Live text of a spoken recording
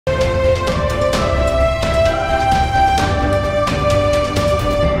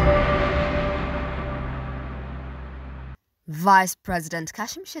Vice President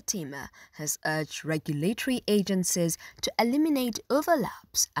Kashim Shettima has urged regulatory agencies to eliminate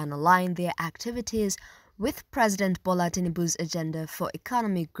overlaps and align their activities with President Bola Tinubu's agenda for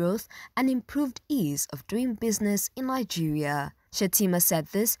economic growth and improved ease of doing business in Nigeria. Shettima said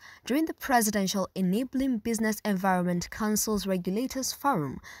this during the Presidential Enabling Business Environment Council's Regulators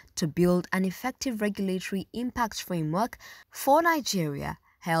Forum to build an effective regulatory impact framework for Nigeria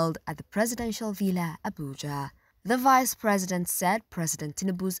held at the Presidential Villa, Abuja. The Vice President said President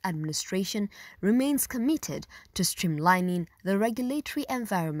Tinubu's administration remains committed to streamlining the regulatory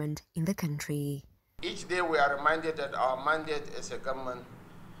environment in the country. Each day we are reminded that our mandate as a government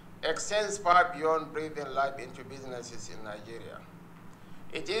extends far beyond breathing life into businesses in Nigeria.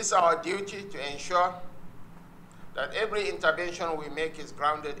 It is our duty to ensure that every intervention we make is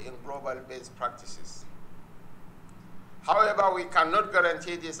grounded in global-based practices. However, we cannot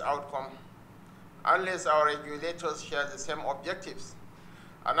guarantee this outcome unless our regulators share the same objectives,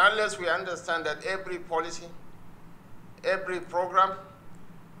 and unless we understand that every policy, every program,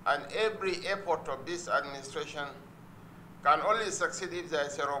 and every effort of this administration can only succeed if there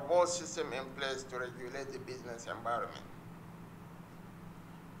is a robust system in place to regulate the business environment.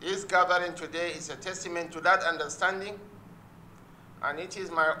 This gathering today is a testament to that understanding, and it is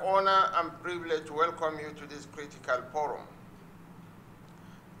my honor and privilege to welcome you to this critical forum.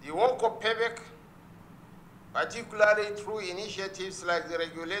 The work of PEBEC, particularly through initiatives like the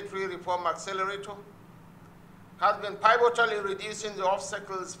Regulatory Reform Accelerator, has been pivotal in reducing the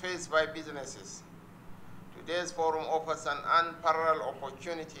obstacles faced by businesses. Today's forum offers an unparalleled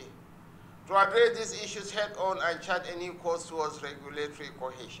opportunity to address these issues head-on and chart a new course towards regulatory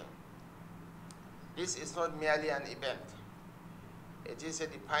cohesion. This is not merely an event. It is a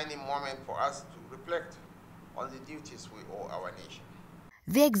defining moment for us to reflect on the duties we owe our nation.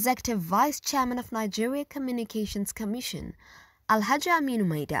 The Executive Vice Chairman of Nigeria Communications Commission, Alhaji Aminu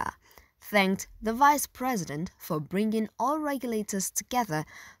Maida, thanked the Vice President for bringing all regulators together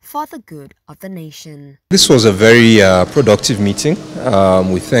for the good of the nation. This was a very productive meeting.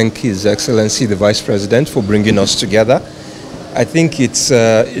 We thank His Excellency the Vice President for bringing us together. I think it's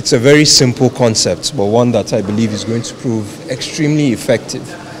a very simple concept, but one that I believe is going to prove extremely effective,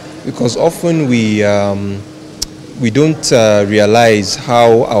 because often we don't realize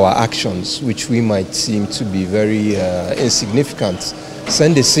how our actions, which we might seem to be very insignificant,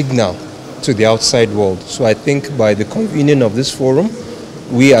 send a signal to the outside world. So I think by the convening of this forum,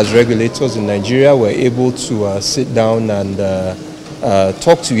 we as regulators in Nigeria were able to sit down and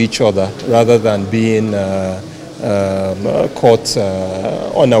talk to each other rather than being caught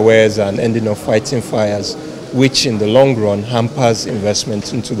unawares and ending up fighting fires, which in the long run hampers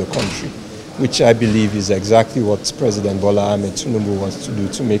investment into the country, which I believe is exactly what President Bola Tinubu wants to do,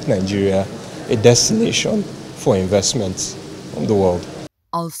 to make Nigeria a destination for investments in the world.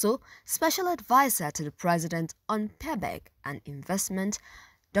 Also, Special Advisor to the President on PEBEC and Investment,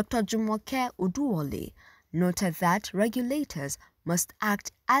 Dr. Jumoke Uduwole, noted that regulators must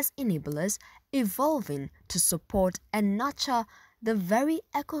act as enablers, evolving to support and nurture the very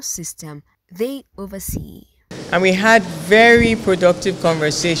ecosystem they oversee. And we had very productive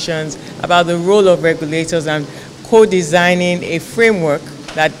conversations about the role of regulators and co-designing a framework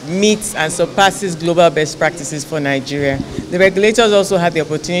that meets and surpasses global best practices for Nigeria. The regulators also had the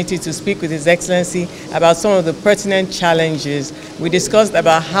opportunity to speak with His Excellency about some of the pertinent challenges. We discussed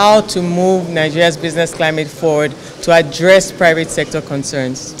about how to move Nigeria's business climate forward to address private sector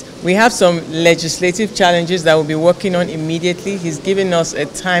concerns. We have some legislative challenges that we'll be working on immediately. He's given us a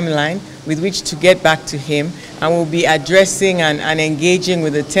timeline with which to get back to him, and we'll be addressing and engaging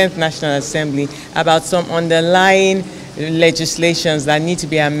with the 10th National Assembly about some underlying legislations that need to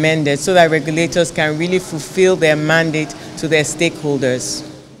be amended so that regulators can really fulfill their mandate to their stakeholders.